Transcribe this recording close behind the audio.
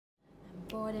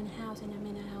Bored in a house and I'm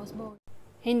in a house bored.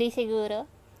 Hindi siguro.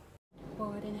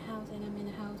 Bored in a house and I'm in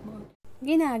a house bored.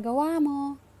 Ginagawa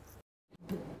mo.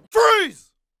 Freeze!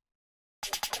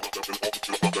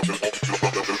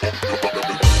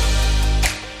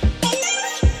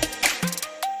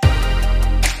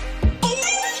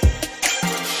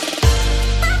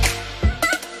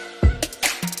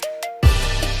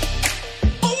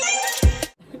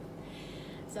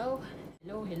 So,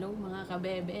 hello mga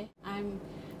kabebe. I'm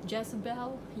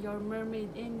Jezebel, your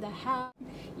mermaid in the house.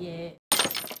 Yeah.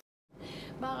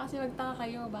 Baka kasi magtaka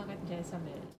kayo, bakit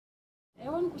Jezebel?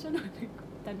 Ewan ko sa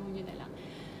tanong nyo na lang.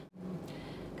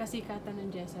 Kasikatan ng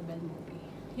Jezebel movie.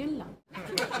 Yun lang.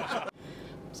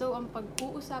 So, ang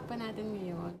pag-uusapan natin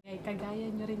ngayon, ay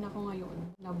kagaya nyo rin ako ngayon,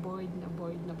 na bored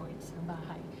sa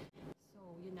bahay.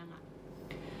 So, yun na nga.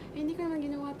 Hindi ko naman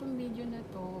ginawa tong video na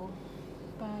to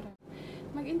para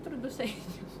mag-introduce sa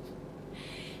inyo.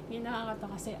 Hindi nakakata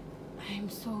kasi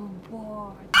I'm so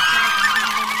bored.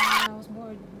 I was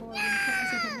bored.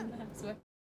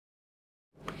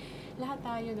 Lahat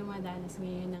tayo dumadanas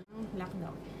ngayon ng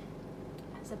lockdown.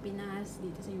 Sa Pinas,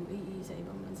 dito sa UAE, sa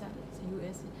ibang bansa, sa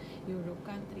US, Europe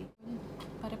country.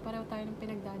 Pare-pareho tayo ng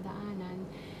pinagdadaanan.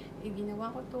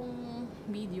 Ginawa ko tong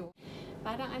video.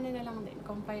 Parang ano na lang din,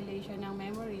 compilation ng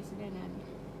memories, ganun.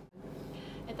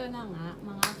 Ito na nga,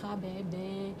 mga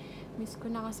kabebe, miss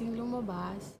ko na kasing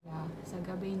lumabas. Sa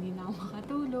gabi hindi na ako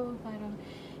makatulog, parang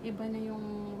iba na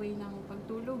yung way ng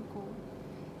pagtulog ko.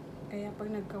 Kaya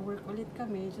pag nagka-work ulit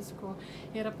kami, Diyos ko,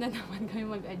 hirap na naman kami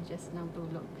mag-adjust ng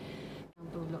tulog.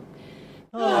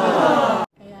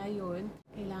 Kaya yun,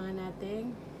 kailangan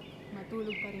nating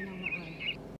matulog pa rin ng maaga.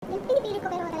 Pinipilit ko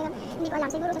pero talagang hindi ko alam,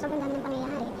 siguro sa sobrang dami ng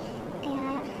pangyayari. Kaya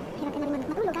hirap na rin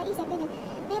matulog, kaisip, ganyan.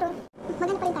 Pero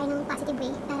maghanap pa rin tayo ng positive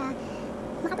way para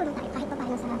makatulong tayo kahit pa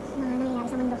paano sa mga nangyayari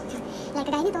sa mundo. Like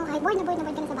kagaya nito, kahit bored ka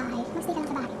na sa bahay, magstay ka lang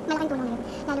sa bahay. Malaking tulong yun.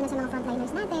 Lalo na sa mga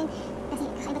frontliners natin. Kasi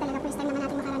kakaiba talaga, first time naman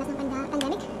natin makaranas ng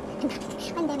pandemic.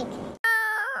 Pandemic.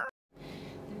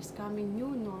 There's coming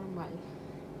new normal.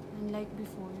 Unlike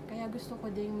before. Kaya gusto ko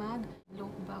ding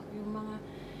mag-look back yung mga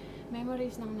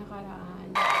memories ng nakaraan.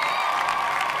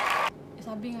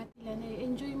 Sabi nga nila na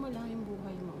enjoy mo lang yung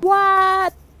buhay mo.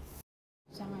 What?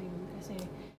 Sa ngayon kasi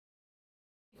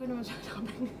hindi ko naman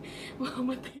sasabi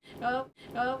makamatay.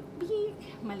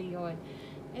 Mali yun.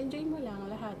 Enjoy mo lang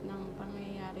lahat ng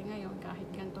pangyayari ngayon kahit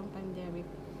gantong pandemic.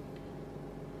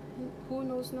 Who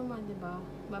knows naman, di ba?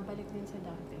 Babalik din sa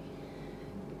dati.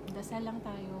 Dasal lang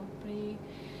tayo. Pray.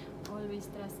 Always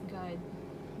trust God.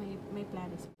 May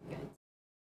plans with God.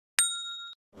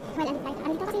 Well,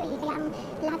 andito kasi UAE, kaya ang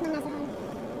lahat ng nasa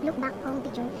look back o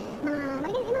picture, mga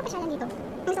pasyalan dito.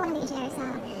 Gusto ko lang din i-share sa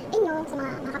inyo, sa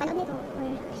mga makapanood nito, or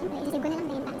syempre, isisave ko na lang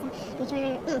din para sa future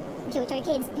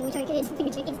kids.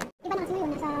 Iba na kasi ngayon,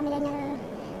 nasa millennial,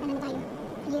 ano na tayo,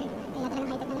 year. Kaya talagang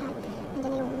high-tech na lahat.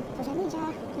 Nandiyan na yung social media,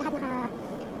 lahat natawag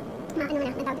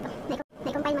dito.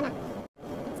 May-compile mo na.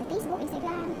 Sa Facebook,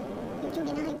 Instagram, YouTube,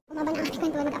 yan na kayo. Umaba na ang ating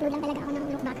kwento, mag-upload lang talaga ako ng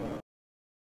look back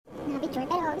na picture.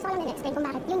 Pero gusto ko lang din explain kung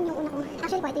bakit. Yun yung una kong,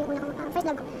 actually po, ito yung una kong first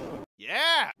vlog ko.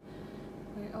 Yeah!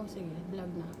 Sige,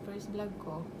 vlog na. First vlog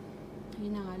ko,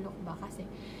 yun na nga, look back. Kasi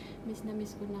miss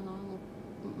ko na nga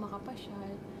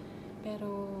makapasyal. Pero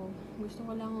gusto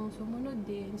ko lang sumunod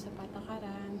din sa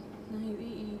patakaran ng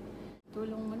UAE.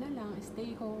 Tulong mo na lang,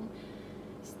 stay home,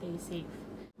 stay safe.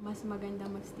 Mas maganda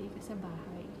magstay ka sa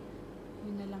bahay.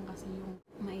 Yun na lang kasi yung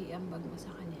maiambag mo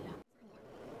sa kanila.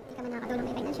 Hindi ka man nakakatulong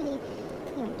may financially.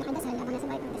 Yun, nakadasal, habang nasa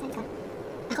bahay, nagdasal ka.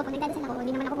 Ako pag nagdadasal ako,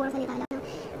 hindi naman ako puro salita lang.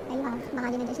 Ayun baka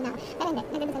dinadasal na ako. Pero hindi,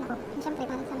 nagdadasal ako. Siyempre,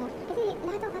 para sa kasi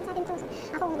lahat to, para sa atin to.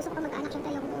 Ako, gusto ko pa mag-anak,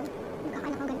 siyempre, yung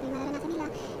magkakanak ko, ganito yung naranasan nila.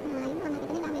 Yung mga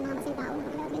nakita nila, may mga masing tao,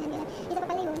 nakakilala, ganyan. Isa pa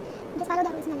pala yun, just follow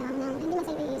the rules na lang, ng hindi man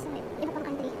sa UAE, sa iba pang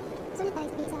country. Sulit tayo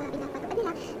sa pinapatupad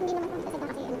nila, hindi naman kung kasada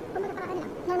kasi, kung magkakaano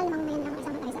lang, normal namang ngayon lang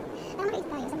kasama tayo para makaisip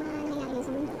tayo sa mga nangyayari yun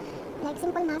sa mundo. Like,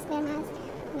 simple mask, wear mask,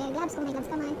 wear gloves kung may gloves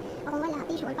ka man, o kung wala,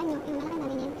 tissue or panyo, yung malaki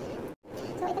namin yun.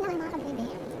 So, ito na nga mga kabebe.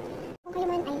 Kung kayo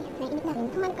man ay naiinip na rin,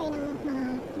 humanap kayo ng mga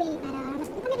way para mas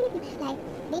pag-inip nyo. Like,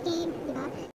 baking, di ba?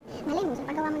 Malay mo, sa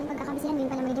paggawa mo ng pagkakabisihan mo,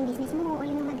 yung pala magiging business mo, o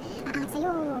yung mag-aangat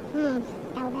sa'yo.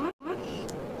 Ikaw ba?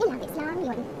 Yun lang, tips lang,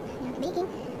 yun. Yung baking,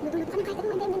 lutuluto ka na kahit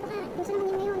anong mandem, ka. Gusto naman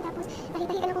yun ngayon, tapos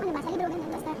tahi-tahi ka lang kung ano ba, sa libro,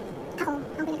 ganyan. Basta, ako,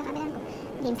 ang pinagkakabalan ko,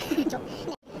 games, joke.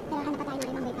 Pero hanap pa tayo ng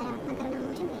ibang way para magkaroon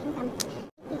ng, syempre, income.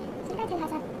 So, kahit sila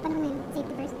sa panahon ngayon,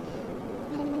 safety first.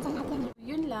 Para naman sa lahat yan.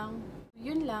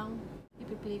 Yun lang.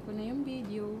 Ipi-play ko na yung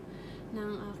video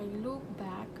ng aking look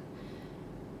back.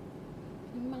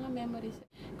 Yung mga memories,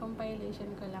 compilation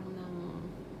ko lang ng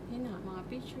yun na, mga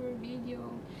picture, video.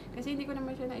 Kasi hindi ko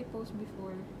naman siya na-post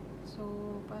before. So,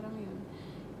 parang yun.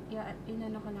 Kaya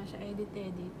inano ko na siya, edit.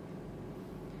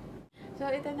 So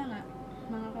ito na nga,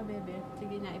 mga kabebe.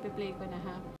 Sige na, ipi-play ko na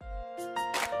ha.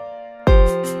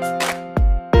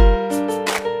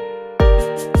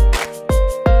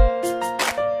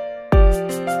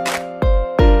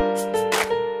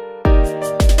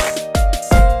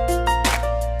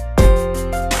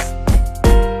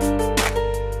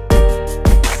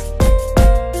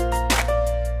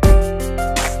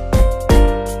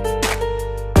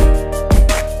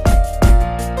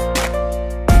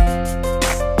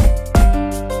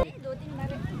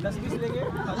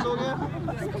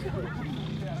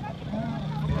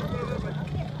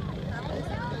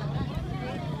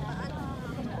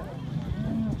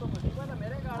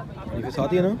 ये के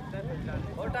साथ ही है ना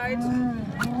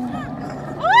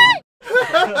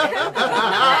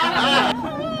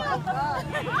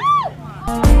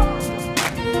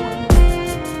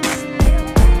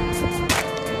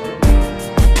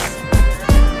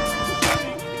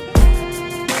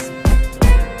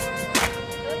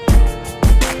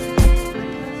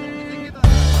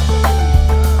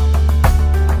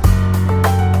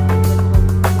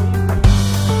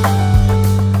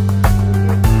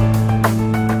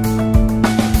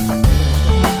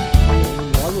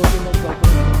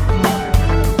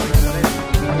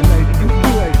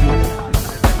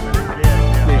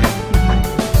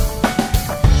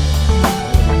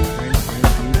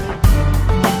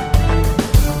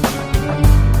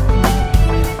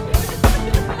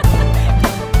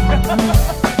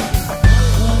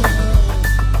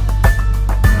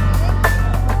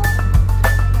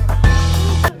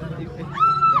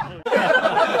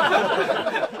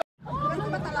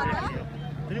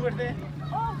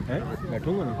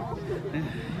बैठूंगा ना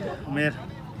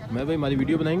मैं भाई हमारी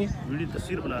वीडियो बनाएंगे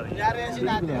तस्वीर बना रही है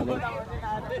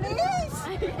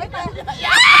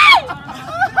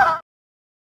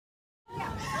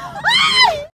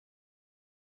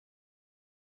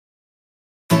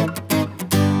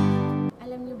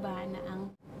Alam niyo ba na ang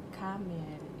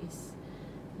camel is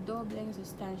doble ang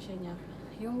sustansya niya.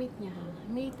 Yung meat niya ha,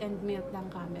 meat and milk ng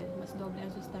camel, mas doble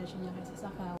ang sustansya niya kaysa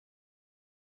sa cow.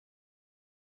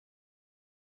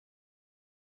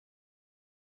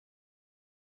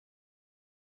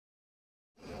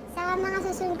 Sa mga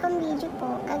susunod kong video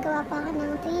po, gagawa po ako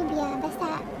ng trivia.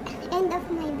 Basta end of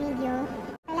my video,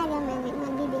 talaga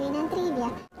magbibigay ng trivia.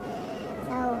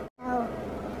 So,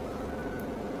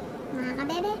 mga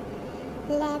kabebe,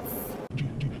 let's